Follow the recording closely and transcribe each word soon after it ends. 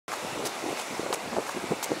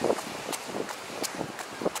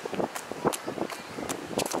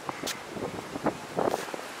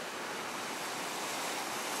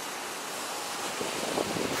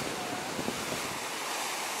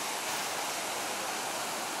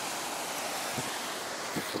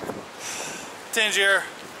Tangier,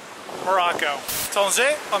 Morocco.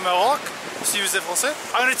 Tangier, au Maroc, si vous êtes français.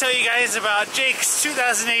 I'm going to tell you guys about Jake's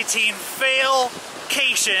 2018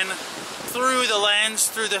 fail-cation through the lens,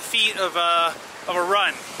 through the feet of a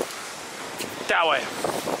run. That way.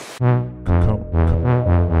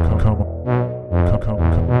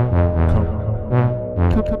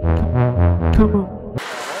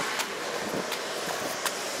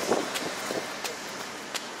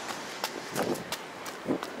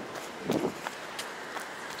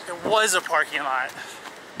 Was a parking lot.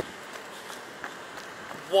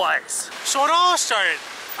 So it all started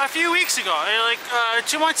a few weeks ago, like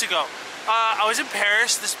 2 months ago. I was in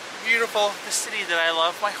Paris, this city that I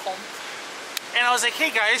love, my home. And I was like,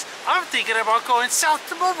 hey guys, I'm thinking about going south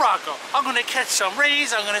to Morocco. I'm gonna catch some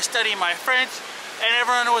rays, I'm gonna study my French. And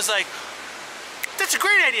everyone was like, that's a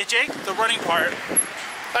great idea, Jake. The running part.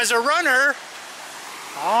 As a runner,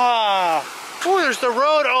 ooh, there's the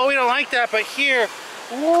road. Oh, we don't like that, but here,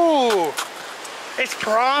 ooh, it's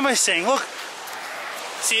promising. Look,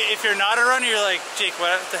 see, if you're not a runner, you're like, Jake,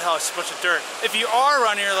 what the hell? It's a bunch of dirt. If you are a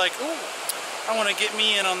runner, you're like, ooh, I want to get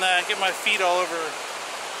me in on that, get my feet all over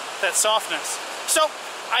that softness. So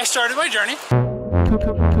I started my journey.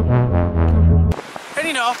 And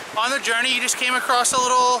you know, on the journey, you just came across a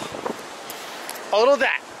little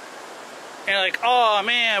that. And you're like, oh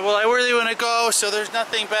man, well, I really want to go, so there's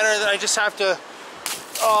nothing better that I just have to.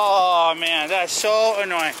 Oh man, that's so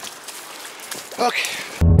annoying. Okay.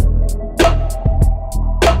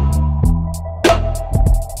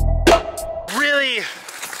 Really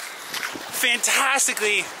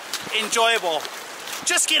fantastically enjoyable.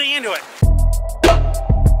 Just getting into it.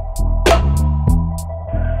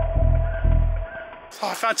 Oh,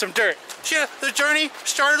 I found some dirt. Yeah, the journey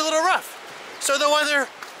started a little rough. So the weather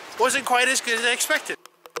wasn't quite as good as I expected.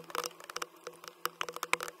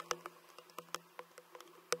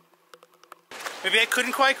 Maybe I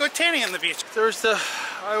couldn't quite go tanning on the beach. There was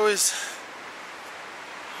I was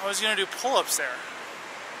gonna do pull-ups there.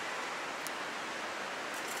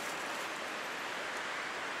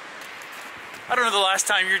 I don't know the last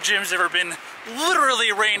time your gym's ever been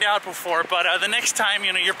literally rained out before, but the next time,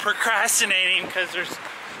 you know, you're procrastinating because there's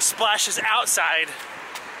splashes outside,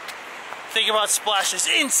 think about splashes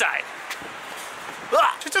inside.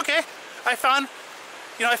 It's okay. I found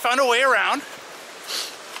a way around.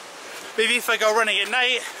 Maybe if I go running at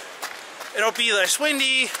night, it'll be less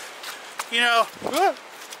windy, you know.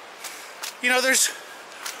 You know,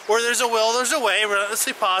 where there's a will, there's a way. Let's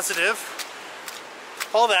stay positive.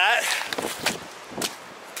 All that.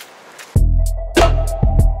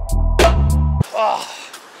 Oh,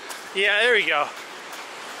 yeah, there we go.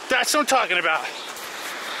 That's what I'm talking about.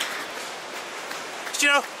 You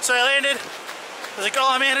know, so I landed. I was like,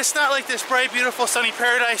 oh man, it's not like this bright, beautiful, sunny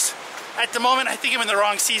paradise. At the moment, I think I'm in the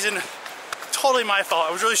wrong season. Totally my fault.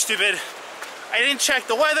 I was really stupid. I didn't check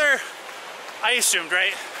the weather. I assumed,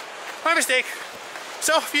 right? My mistake.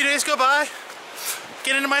 So a few days go by,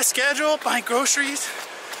 get into my schedule, buying groceries,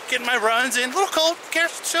 getting my runs in. A little cold, who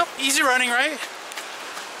cares? Still easy running, right?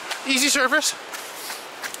 Easy surface.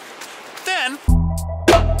 Then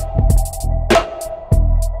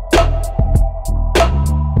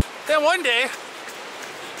one day,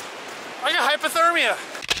 I got hypothermia.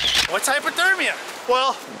 What's hypothermia?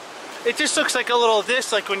 Well, it just looks like a little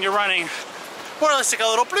this, like when you're running, more or less like a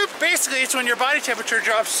little bloop. Basically, it's when your body temperature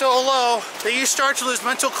drops so low that you start to lose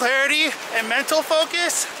mental clarity and mental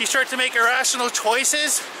focus. You start to make irrational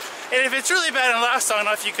choices. And if it's really bad and lasts long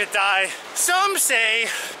enough, you could die. Some say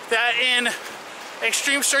that in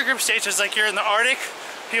extreme circumstances, like you're in the Arctic,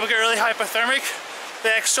 people get really hypothermic,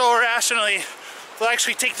 they act so irrationally, they'll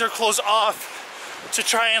actually take their clothes off to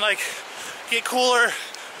try and like get cooler.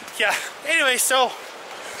 Yeah, anyway, so,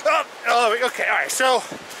 okay, all right, so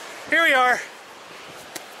here we are.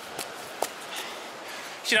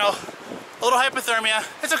 You know, a little hypothermia,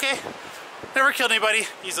 it's okay. Never killed anybody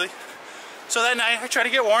easily. So that night I tried to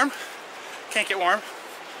get warm, can't get warm.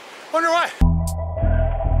 Wonder why.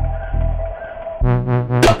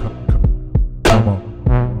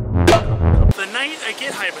 The night I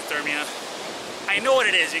get hypothermia, I know what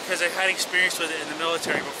it is because I've had experience with it in the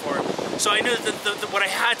military before. So I knew that what I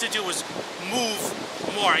had to do was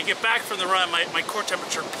move more. I get back from the run, my core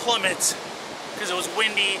temperature plummets because it was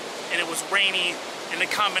windy and it was rainy, and the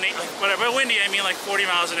combination, like, by windy I mean like 40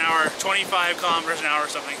 miles an hour, 25 kilometers an hour or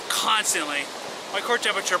something, constantly. My core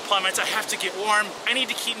temperature plummets, I have to get warm. I need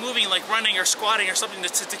to keep moving, like running or squatting or something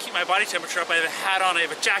to keep my body temperature up. I have a hat on, I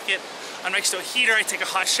have a jacket, I'm next to a heater, I take a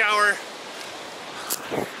hot shower.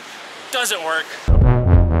 Doesn't work.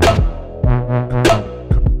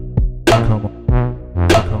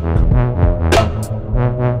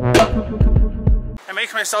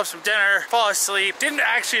 myself some dinner, fall asleep. Didn't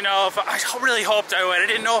actually know if, I really hoped I would. I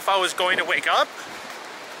didn't know if I was going to wake up.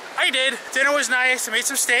 I did. Dinner was nice. I made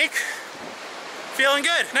some steak. Feeling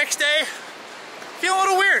good. Next day, feeling a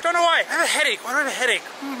little weird. Don't know why. I have a headache. Why do I have a headache?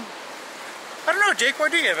 I don't know, Jake. Why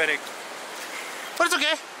do you have a headache? But it's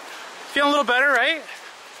okay. Feeling a little better, right?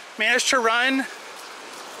 Managed to run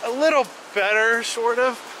a little better, sort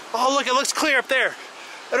of. Oh, look, it looks clear up there.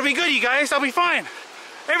 It'll be good, you guys. I'll be fine.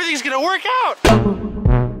 Everything's gonna work out.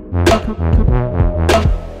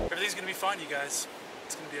 Everything's gonna be fine, you guys.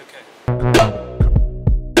 It's gonna be okay.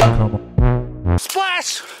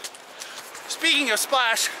 Splash! Speaking of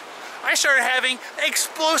splash, I started having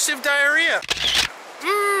explosive diarrhea.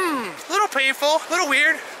 A little painful, a little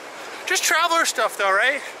weird. Just traveler stuff though,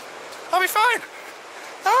 right? I'll be fine.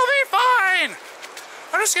 I'll be fine.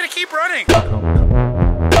 I'm just gonna keep running.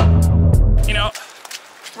 You know,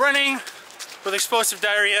 running with explosive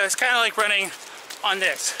diarrhea is kind of like running on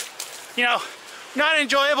this. You know, not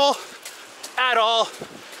enjoyable at all.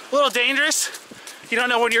 A little dangerous. You don't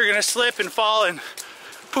know when you're gonna slip and fall and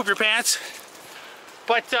poop your pants.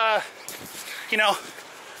 But, you know,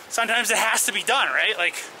 sometimes it has to be done, right?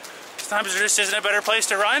 Like, sometimes there just isn't a better place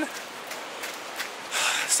to run.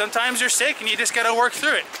 Sometimes you're sick and you just gotta work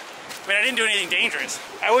through it. I mean, I didn't do anything dangerous.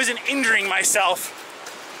 I wasn't injuring myself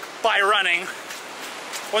by running.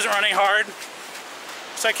 Wasn't running hard.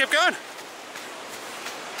 So I kept going.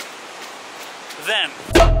 Then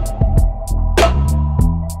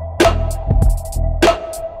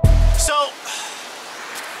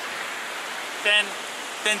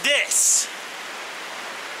this.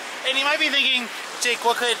 And you might be thinking, Jake,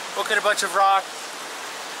 what could a bunch of rock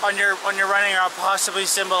on your running route possibly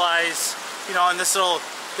symbolize, you know, in this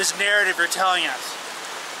narrative you're telling us?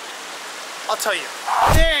 I'll tell you.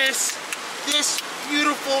 This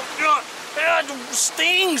beautiful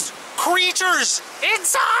stings, creatures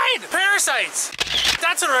inside, parasites.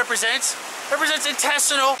 That's what it represents. It represents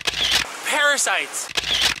intestinal parasites.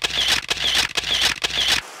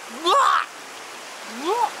 Blah!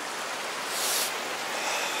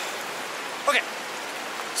 Okay,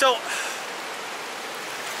 so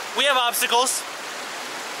we have obstacles.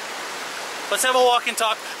 Let's have a walk and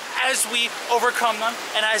talk as we overcome them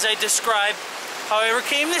and as I describe how I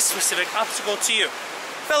overcame this specific obstacle to you.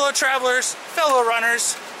 Fellow travelers, fellow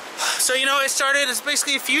runners. So, you know, it started as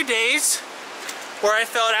basically a few days where I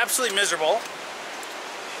felt absolutely miserable.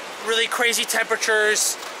 Really crazy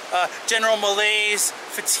temperatures, general malaise,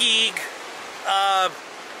 fatigue.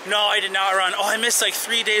 No, I did not run. Oh, I missed like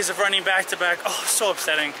 3 days of running back to back. Oh, so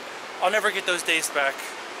upsetting. I'll never get those days back.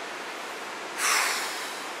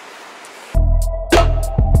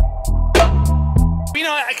 You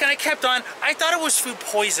know, I kind of kept on. I thought it was food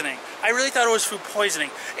poisoning. I really thought it was food poisoning.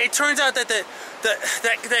 It turns out that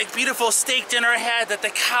that beautiful steak dinner I had, that the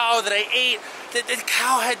cow that I ate, that the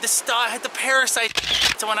cow had the parasite.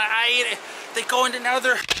 So when I ate it, they go into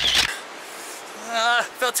another.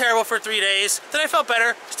 Felt terrible for 3 days. Then I felt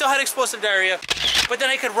better. Still had explosive diarrhea. But then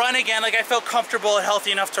I could run again. Like, I felt comfortable and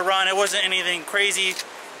healthy enough to run. It wasn't anything crazy.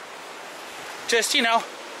 Just, you know,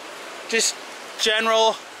 just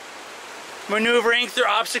general maneuvering through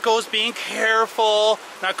obstacles, being careful,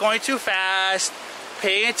 not going too fast,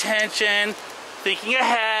 paying attention, thinking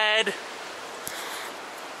ahead.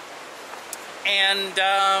 And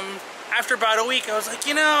after about a week, I was like,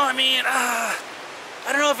 you know, I mean,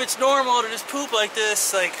 I don't know if it's normal to just poop like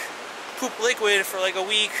this, like poop liquid for like a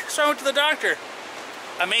week. So I went to the doctor.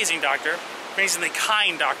 Amazing doctor, amazingly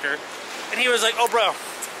kind doctor. And he was like, oh bro,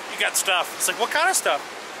 you got stuff. It's like, what kind of stuff?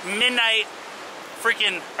 Midnight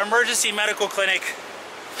freaking emergency medical clinic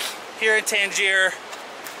here in Tangier.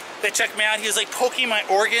 They checked me out. He was like poking my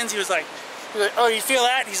organs. He was like, oh, you feel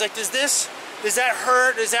that? He's like, does that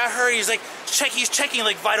hurt? Does that hurt? He's like, he's checking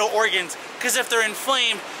like vital organs. Because if they're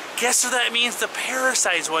inflamed, guess what that means? The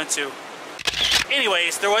parasites went to.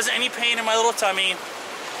 Anyways, there wasn't any pain in my little tummy.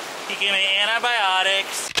 He gave me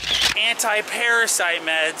antibiotics, anti-parasite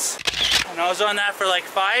meds. And I was on that for like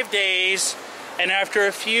 5 days. And after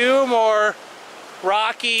a few more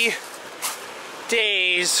rocky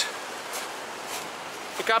days,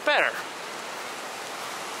 it got better.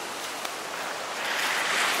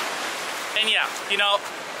 And yeah, you know,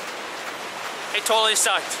 it totally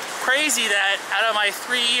sucked. Crazy that out of my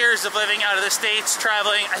 3 years of living out of the States,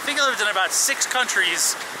 traveling, I think I lived in about 6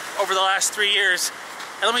 countries over the last 3 years.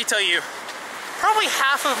 And let me tell you, probably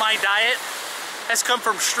half of my diet has come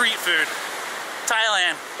from street food.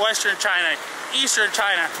 Thailand, Western China, Eastern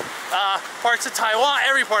China, parts of Taiwan,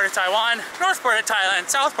 every part of Taiwan, north part of Thailand,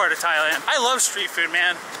 south part of Thailand. I love street food,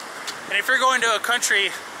 man. And if you're going to a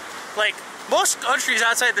country, like most countries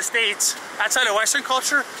outside the States, outside of Western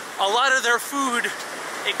culture, a lot of their food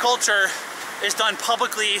and culture is done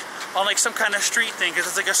publicly on like some kind of street thing, because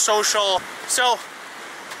it's like a social. So,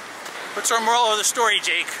 what's our moral of the story,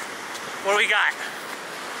 Jake? What do we got?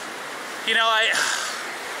 You know,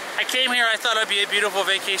 I came here, I thought it'd be a beautiful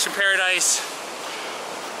vacation paradise.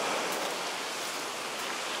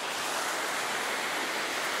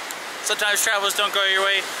 Sometimes travels don't go your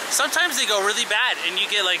way. Sometimes they go really bad and you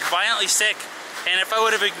get like violently sick. And if I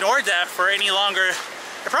would have ignored that for any longer,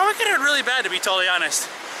 it probably could have been really bad, to be totally honest.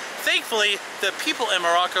 Thankfully, the people in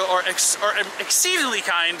Morocco are exceedingly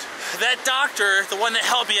kind. That doctor, the one that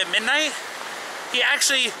helped me at midnight, he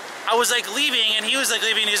actually, I was like leaving and he was like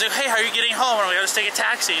leaving and he's like, hey, how are you getting home? And I'm like, I'll just take a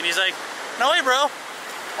taxi. And he's like, no way, bro.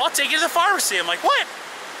 I'll take you to the pharmacy. I'm like, what?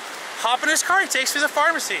 Hop in his car, he takes me to the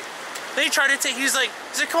pharmacy. Then he tried to take, he's like,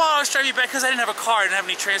 come on, I'll just drive you back, because I didn't have a car, I didn't have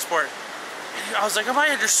any transport. And I was like, oh my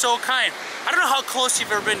God, you're so kind. I don't know how close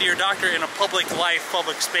you've ever been to your doctor in a public life,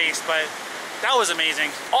 public space, but that was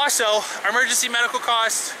amazing. Also, emergency medical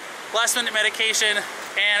costs, last minute medication,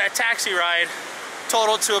 and a taxi ride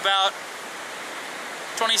totaled to about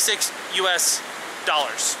 $26 US.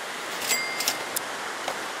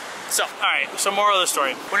 So, alright, so moral of the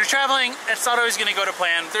story. When you're traveling, it's not always gonna go to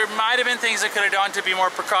plan. There might have been things I could have done to be more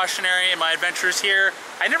precautionary in my adventures here.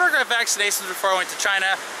 I never got vaccinations before I went to China.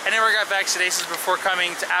 I never got vaccinations before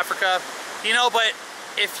coming to Africa. You know, but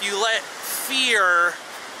if you let fear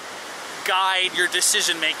guide your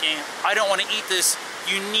decision making, I don't want to eat this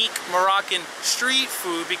unique Moroccan street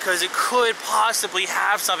food because it could possibly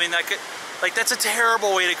have something that could, like, that's a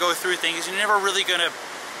terrible way to go through things. You're never really gonna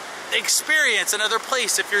experience another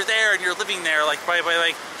place if you're there and you're living there, like by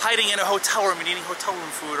like hiding in a hotel room and eating hotel room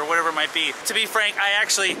food or whatever it might be. To be frank,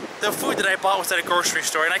 the food that I bought was at a grocery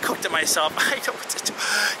store and I cooked it myself. I don't,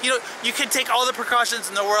 you know, you can take all the precautions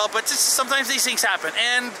in the world, but just sometimes these things happen.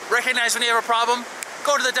 And recognize when you have a problem,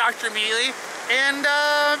 go to the doctor immediately, and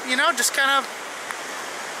you know, just kind of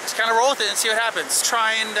roll with it and see what happens.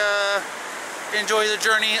 Try and enjoy the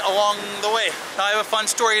journey along the way. Now, I have a fun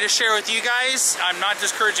story to share with you guys. I'm not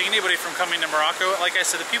discouraging anybody from coming to Morocco. Like I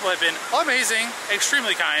said, the people have been amazing,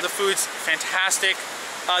 extremely kind. The food's fantastic.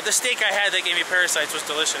 The steak I had that gave me parasites was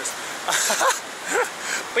delicious.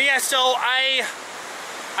 But yeah, so I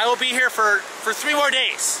will be here for 3 more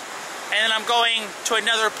days, and then I'm going to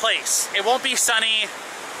another place. It won't be sunny,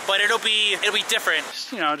 but it'll be different.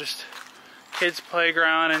 Just, you know, just kids'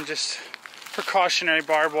 playground and just precautionary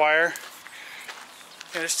barbed wire.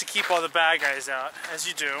 You know, just to keep all the bad guys out, as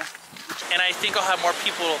you do. And I think I'll have more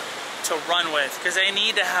people to run with, because I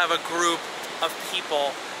need to have a group of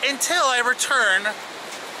people until I return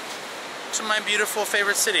to my beautiful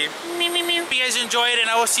favorite city. Hope you guys enjoyed, and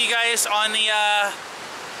I will see you guys on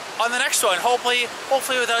the next one. Hopefully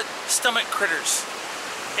without stomach critters,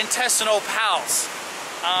 intestinal pals,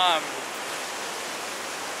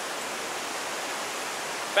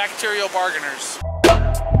 bacterial bargainers.